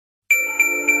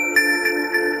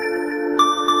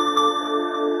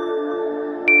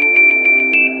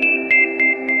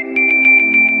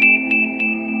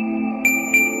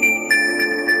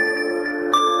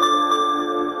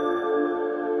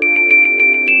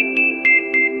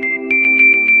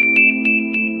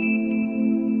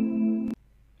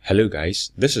Hello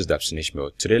guys, this is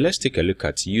Ishmael. Today let's take a look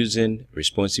at using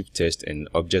responsive text in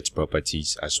object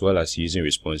properties as well as using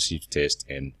responsive text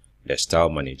in the style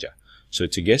manager. So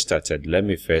to get started, let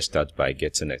me first start by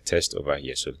getting a text over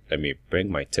here. So let me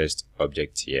bring my text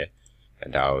object here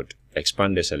and I would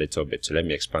expand this a little bit. So let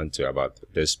me expand to about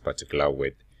this particular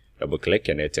width. Double click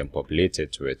on it and populate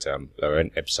it with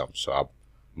Lorem Ipsum. So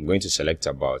I'm going to select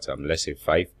about let's say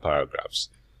 5 paragraphs.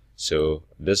 So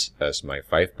this is my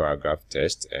 5 paragraph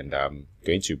test, and I'm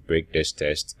going to break this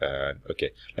test.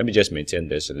 Okay, let me just maintain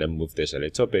this and then move this a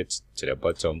little bit to the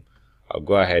bottom. I'll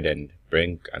go ahead and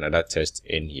bring another test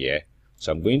in here.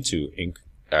 So I'm going to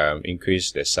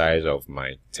increase the size of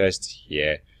my test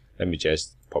here. Let me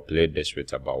just populate this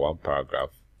with about 1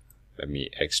 paragraph. Let me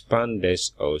expand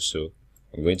this also.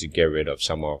 I'm going to get rid of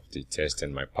some of the text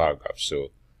in my paragraph. So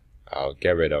I'll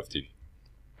get rid of the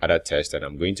other text and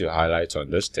I'm going to highlight on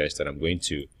this text and I'm going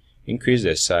to increase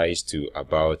the size to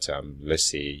about let's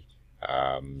say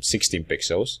 16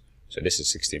 pixels. So this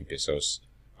is 16 pixels.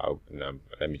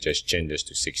 Let me just change this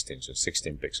to 16. So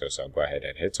 16 pixels. I'll go ahead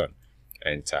and hit on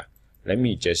enter. Let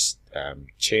me just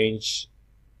change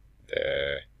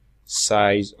the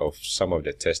size of some of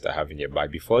the text I have in here. But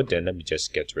before then, let me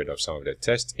just get rid of some of the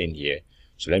text in here.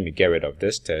 So let me get rid of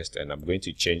this text and I'm going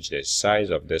to change the size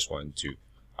of this one to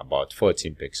about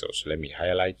 14 pixels. So let me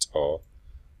highlight all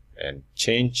and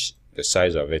change the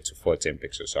size of it to 14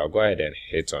 pixels. So I'll go ahead and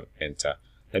hit on enter.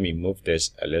 Let me move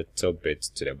this a little bit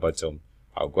to the bottom.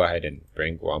 I'll go ahead and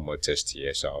bring one more text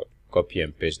here. So I'll copy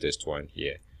and paste this one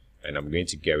here and I'm going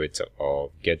to get rid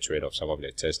of some of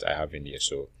the text I have in here.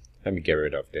 So let me get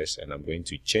rid of this and I'm going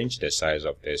to change the size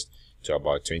of this to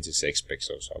about 26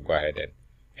 pixels. So I'll go ahead and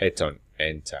hit on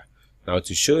enter. Now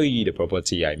to show you the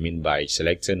property I mean by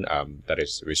selecting that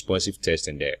is responsive text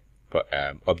in the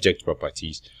object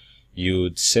properties,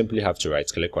 you'd simply have to right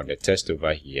click on the text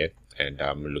over here and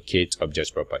locate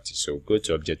object properties. So go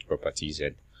to object properties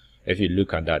and if you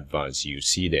look under advanced, you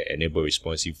see the enable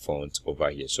responsive font over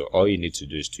here. So all you need to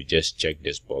do is to just check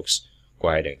this box, go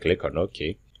ahead and click on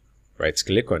OK. Right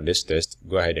click on this text,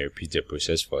 go ahead and repeat the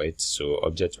process for it. So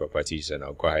object properties and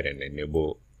I'll go ahead and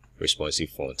enable responsive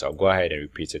font. I'll go ahead and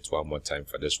repeat it one more time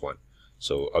for this one.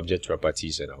 So object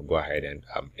properties and I'll go ahead and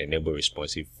enable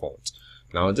responsive font.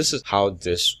 Now this is how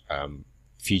this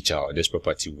feature or this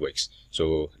property works.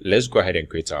 So let's go ahead and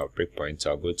create our breakpoint.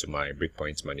 I'll go to my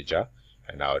breakpoint manager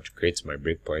and I'll create my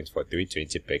breakpoint for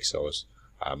 320 pixels,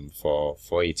 for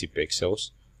 480 pixels.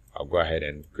 I'll go ahead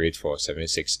and create for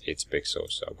 768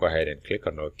 pixels. So I'll go ahead and click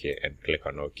on OK and click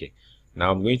on OK.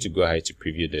 Now I'm going to go ahead to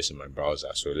preview this in my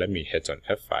browser. So let me hit on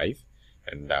F5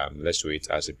 and let's wait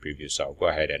as a preview. So I'll go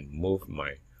ahead and move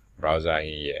my browser in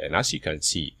here. And as you can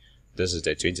see, this is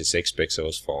the 26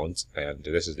 pixels font and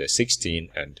this is the 16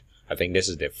 and I think this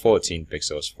is the 14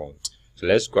 pixels font. So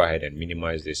let's go ahead and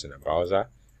minimize this in the browser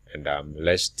and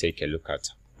let's take a look at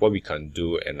what we can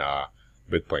do in our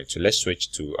breakpoint. So let's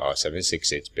switch to our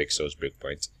 768 pixels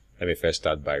breakpoint. Let me first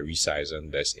start by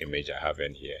resizing this image I have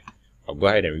in here. I'll go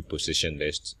ahead and reposition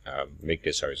this, make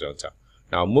this horizontal.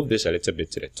 Now I'll move this a little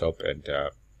bit to the top and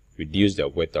reduce the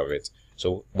width of it.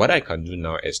 So what I can do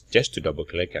now is just to double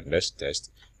click on this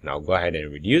text. Now go ahead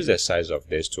and reduce the size of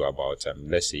this to about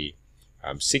let's say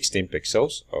 16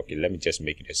 pixels. Okay, let me just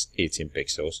make this 18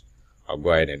 pixels. I'll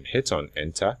go ahead and hit on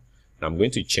enter. Now I'm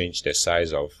going to change the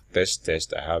size of this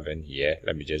text I have in here.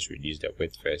 Let me just reduce the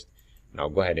width first. Now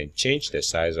go ahead and change the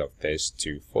size of this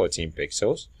to 14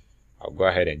 pixels. I'll go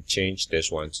ahead and change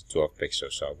this one to 12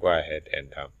 pixels. So I'll go ahead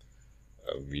and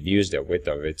reduce the width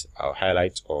of it. I'll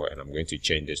highlight all and I'm going to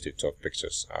change this to 12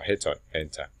 pixels. I'll hit on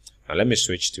enter. Now let me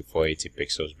switch to 480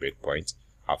 pixels breakpoint.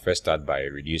 I'll first start by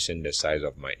reducing the size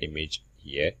of my image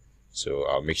here. So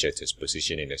I'll make sure it is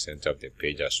positioned in the center of the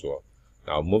page as well.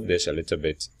 Now I'll move this a little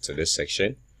bit to this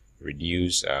section,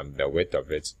 reduce the width of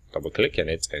it, double click on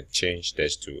it and change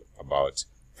this to about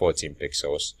 14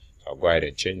 pixels. So I'll go ahead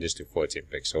and change this to 14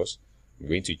 pixels. I'm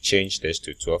going to change this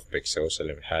to 12 pixels. So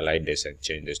let me highlight this and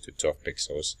change this to 12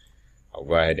 pixels. I'll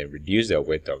go ahead and reduce the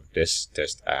width of this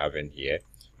text I have in here.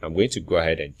 I'm going to go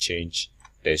ahead and change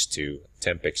this to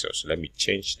 10 pixels. So let me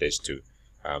change this to,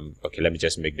 okay, let me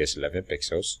just make this 11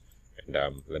 pixels. And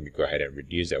let me go ahead and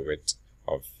reduce the width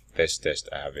of this text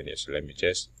I have in here. So let me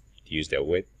just reduce the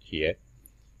width here.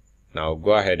 Now I'll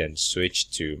go ahead and switch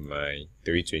to my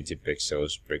 320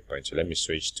 pixels breakpoint. So let me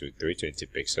switch to 320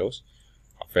 pixels.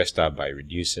 I'll first start by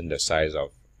reducing the size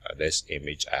of this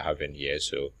image I have in here.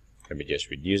 So let me just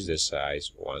reduce the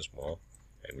size once more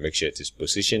and make sure it is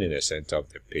positioned in the center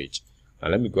of the page. Now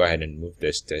let me go ahead and move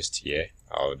this text here.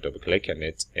 I'll double click on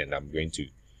it and I'm going to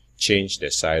change the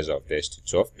size of this to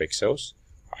 12 pixels.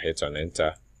 I'll hit on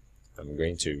enter. I'm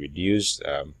going to reduce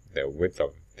the width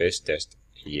of this text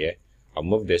here. I'll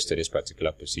move this to this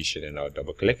particular position, and I'll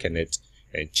double click on it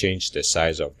and change the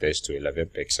size of this to 11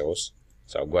 pixels.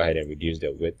 So I'll go ahead and reduce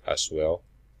the width as well.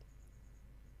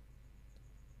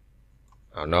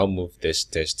 I'll now move this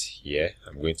text here.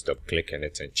 I'm going to double click on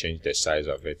it and change the size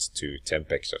of it to 10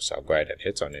 pixels. So I'll go ahead and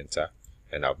hit on enter,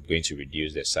 and I'm going to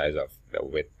reduce the size of the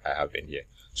width I have in here.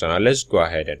 So now let's go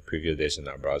ahead and preview this in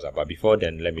our browser. But before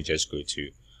then, let me just go to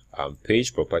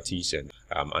page properties, and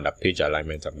under page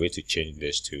alignment, I'm going to change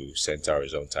this to center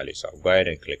horizontally. So I'll go ahead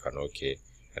and click on OK,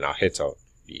 and I'll hit on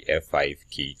the F5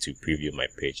 key to preview my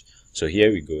page. So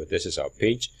here we go. This is our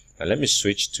page. Now let me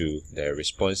switch to the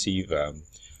responsive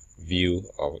view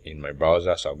in my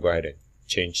browser. So I'll go ahead and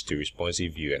change to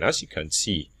responsive view, and as you can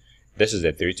see, this is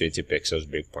the 320 pixels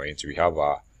breakpoint. We have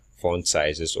our font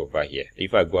sizes over here.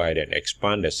 If I go ahead and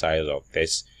expand the size of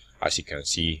this, as you can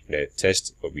see, the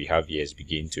text that we have here is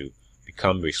beginning to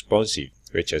become responsive,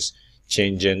 which is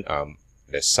changing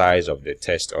the size of the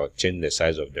text or change the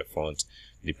size of the font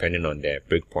depending on the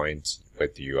breakpoint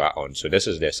that you are on. So this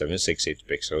is the 768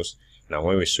 pixels. Now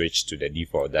when we switch to the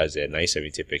default, that's the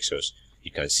 970 pixels,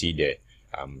 you can see the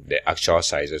actual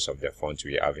sizes of the font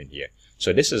we have in here.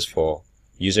 So this is for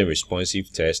using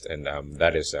responsive text, and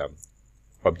that is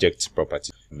object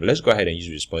property. Let's go ahead and use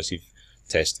responsive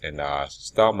text in our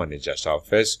style manager. So I'll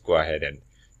first go ahead and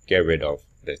get rid of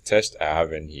the text I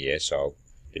have in here. So I'll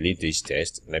delete this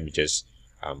text. Let me just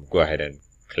go ahead and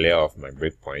clear off my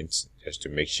breakpoints just to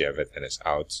make sure everything is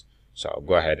out. So I'll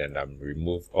go ahead and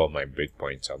remove all my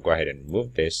breakpoints. I'll go ahead and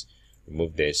remove this,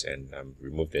 and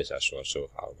remove this as well. So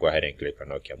I'll go ahead and click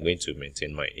on OK. I'm going to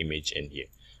maintain my image in here.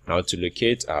 Now to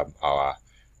locate our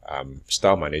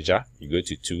style manager, you go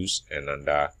to tools, and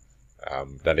under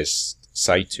that is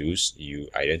site tools, you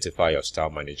identify your style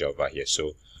manager over here.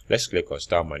 So let's click on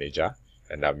style manager,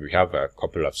 and we have a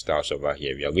couple of styles over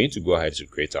here. We are going to go ahead to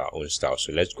create our own style.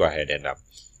 So let's go ahead and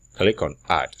click on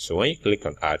add. So when you click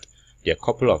on add, there are a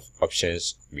couple of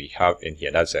options we have in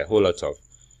here. That's a whole lot of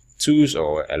tools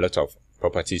or a lot of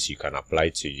properties you can apply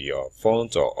to your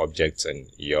font or objects in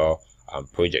your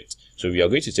project. So we are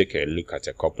going to take a look at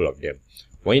a couple of them.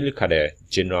 When you look at the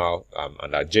general,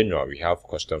 under general, we have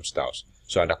custom styles.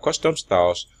 So under custom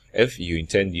styles, if you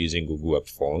intend using Google Web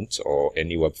Font or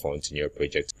any web font in your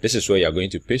project, this is where you're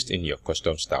going to paste in your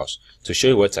custom styles. To show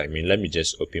you what I mean, let me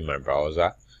just open my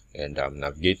browser and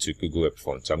navigate to Google Web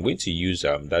Font. So I'm going to use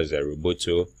that's a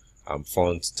Roboto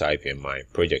font type in my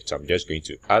project. So I'm just going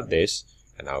to add this,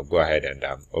 and I'll go ahead and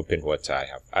open what I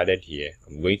have added here.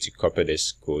 I'm going to copy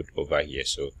this code over here.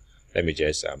 So let me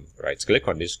just right click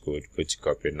on this code, go to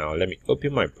copy. Now let me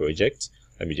open my project.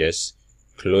 Let me just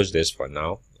close this for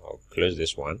now. I'll close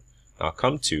this one. I'll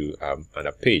come to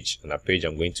another page. On a page,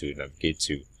 I'm going to navigate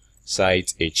to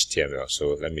site HTML.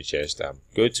 So let me just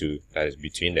go to, that is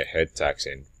between the head tags,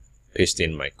 and paste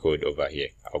in my code over here.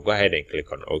 I'll go ahead and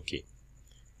click on OK.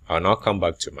 I'll now come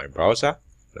back to my browser.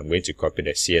 I'm going to copy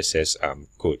the CSS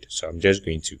code. So I'm just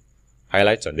going to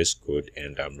highlight on this code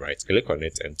and right click on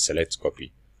it and select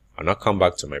copy. I'll now come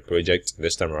back to my project.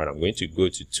 This time around, I'm going to go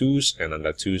to tools, and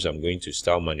under tools, I'm going to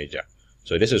style manager.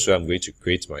 So this is where I'm going to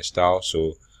create my style.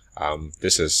 So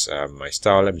this is my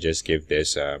style. Let me just give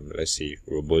this let's see,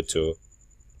 Roboto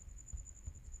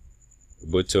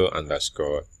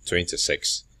underscore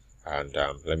 26, and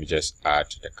let me just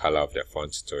add the color of the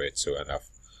font to it. So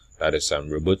that is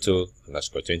Roboto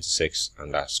underscore 26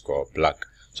 underscore black.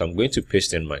 So I'm going to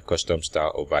paste in my custom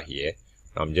style over here.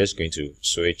 I'm just going to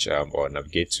switch or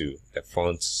navigate to the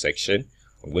font section.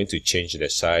 I'm going to change the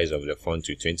size of the font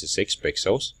to 26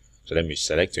 pixels. So let me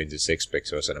select 26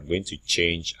 pixels, and I'm going to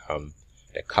change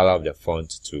the color of the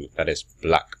font to, that is,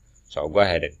 black. So I'll go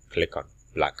ahead and click on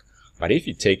black. But if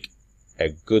you take a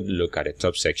good look at the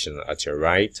top section, at your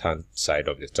right hand side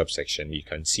of the top section, you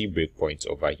can see breakpoints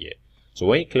over here. So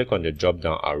when you click on the drop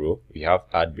down arrow, we have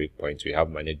add breakpoint, we have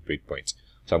manage breakpoint.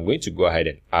 So I'm going to go ahead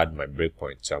and add my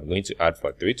breakpoint. So I'm going to add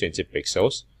for 320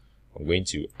 pixels. I'm going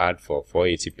to add for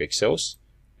 480 pixels,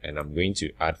 and I'm going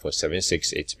to add for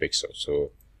 768 pixels.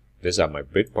 So these are my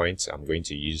breakpoints I'm going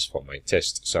to use for my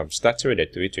test. So I'm starting with the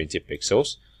 320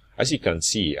 pixels. As you can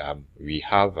see, we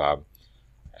have a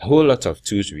whole lot of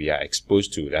tools we are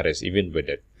exposed to. That is, even with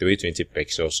the 320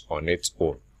 pixels on its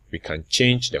own, we can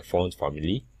change the font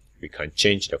family, we can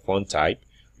change the font type,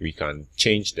 we can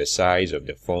change the size of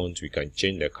the font, we can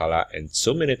change the color, and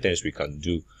so many things we can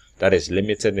do that is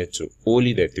limited it to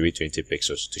only the 320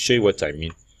 pixels. To show you what I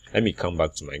mean, let me come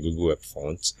back to my Google Web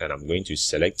Font, and I'm going to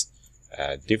select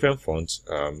different fonts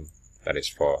that is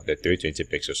for the 320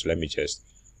 pixels. So let me just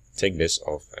take this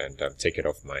off and take it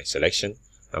off my selection.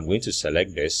 I'm going to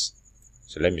select this,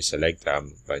 So let me select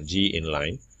Banji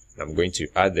inline, and I'm going to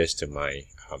add this to my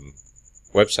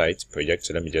website project.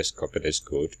 So let me just copy this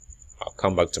code. I'll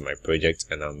come back to my project,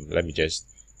 and let me just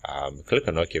click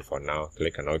on OK for now.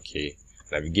 Click on OK.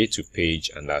 Navigate to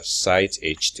page under site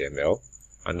HTML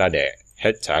under the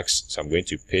head tags. So I'm going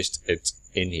to paste it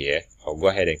in here. I'll go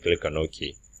ahead and click on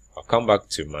OK. I'll come back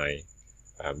to my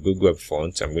Google Web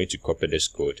Font. I'm going to copy this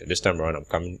code. This time around,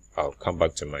 I'll come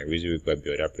back to my WYSIWYG Web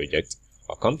Builder project.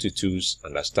 I'll come to Tools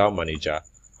under Style Manager.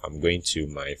 I'm going to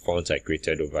my font I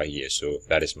created over here. So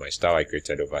that is my style I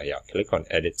created over here. I'll click on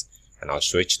Edit, and I'll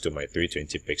switch to my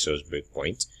 320 pixels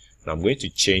breakpoint. Now I'm going to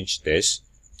change this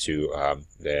to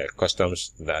the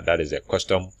customs. That is a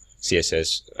custom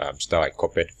CSS style I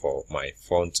copied for my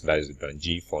font. That is the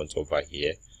Banji font over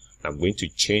here. I'm going to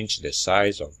change the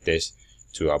size of this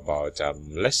to about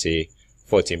let's say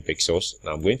 14 pixels.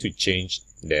 Now I'm going to change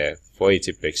the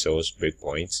 480 pixels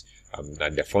breakpoint.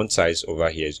 And the font size over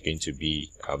here is going to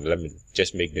be let me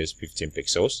just make this 15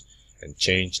 pixels and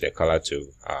change the color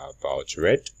to about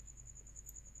red.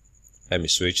 Let me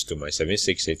switch to my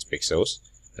 768 pixels,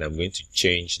 and I'm going to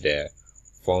change the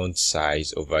font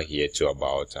size over here to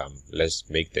about let's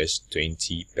make this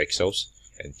 20 pixels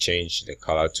and change the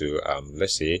color to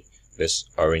let's say this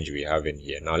orange we have in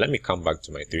here. Now let me come back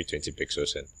to my 320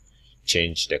 pixels and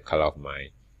change the color of my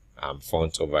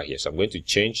font over here. So I'm going to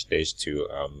change this to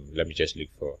let me just look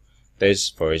for this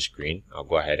forest green. I'll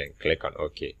go ahead and click on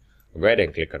OK. I'll go ahead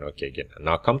and click on OK again, and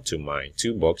I'll come to my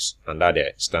toolbox under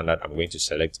the standard. I'm going to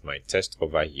select my text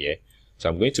over here. So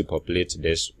I'm going to populate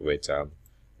this with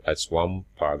that's one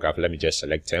paragraph. Let me just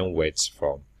select 10 words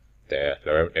from the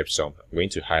Lorem Ipsum. I'm going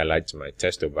to highlight my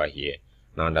text over here.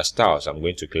 Now under styles, I'm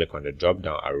going to click on the drop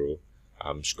down arrow,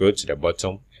 scroll to the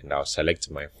bottom, and I'll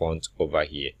select my font over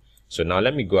here. So now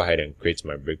let me go ahead and create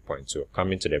my breakpoint. So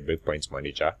come into the breakpoint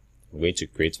manager. I'm going to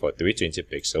create for 320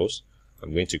 pixels.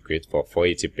 I'm going to create for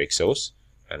 480 pixels,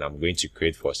 and I'm going to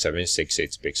create for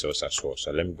 768 pixels as well.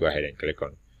 So let me go ahead and click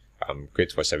on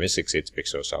create for 768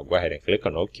 pixels. So I'll go ahead and click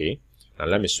on OK. Now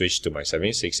let me switch to my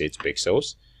 768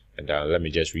 pixels, and let me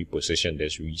just reposition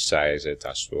this, resize it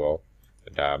as well,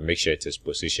 and make sure it is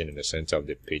positioned in the center of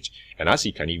the page. And as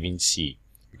you can even see,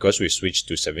 because we switched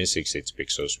to 768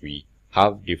 pixels, we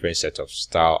have different set of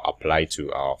style applied to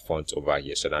our font over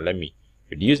here. So now let me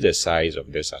reduce the size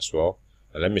of this as well,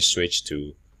 and let me switch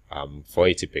to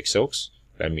 480 pixels.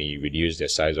 Let me reduce the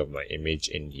size of my image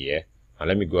in here, and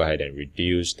let me go ahead and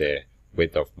reduce the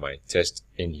width of my text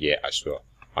in here as well.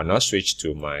 I'll now switch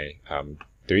to my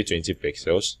 320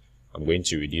 pixels. I'm going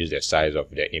to reduce the size of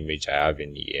the image I have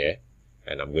in here,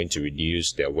 and I'm going to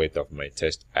reduce the width of my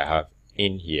text I have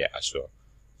in here as well.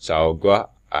 So I'll go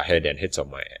ahead and hit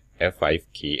on my F5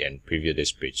 key and preview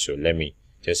this page. So let me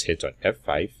just hit on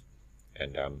F5,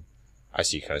 and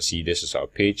as you can see, this is our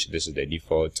page. This is the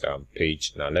default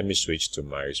page. Now let me switch to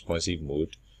my responsive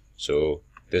mode. So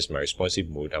this is my responsive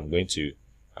mode. I'm going to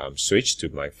switch to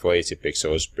my 480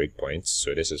 pixels breakpoint.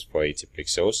 So this is 480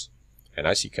 pixels, and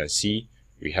as you can see,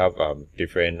 we have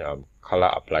different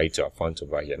color applied to our font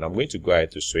over here. Now I'm going to go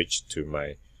ahead to switch to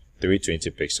my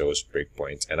 320 pixels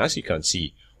breakpoint, and as you can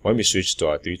see, when we switch to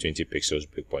our 320 pixels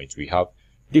breakpoint, we have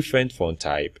different font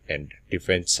type and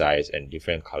different size and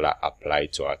different color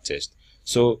applied to our text.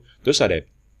 So those are the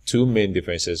two main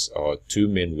differences, or two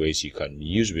main ways you can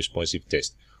use responsive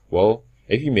text. Well,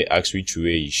 if you may ask which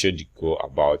way you should go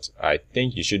about, I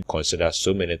think you should consider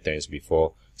so many things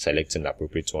before selecting the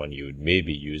appropriate one you may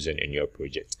be using in your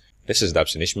project. This is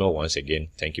Dabson Ishmael once again.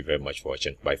 Thank you very much for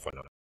watching. Bye for now.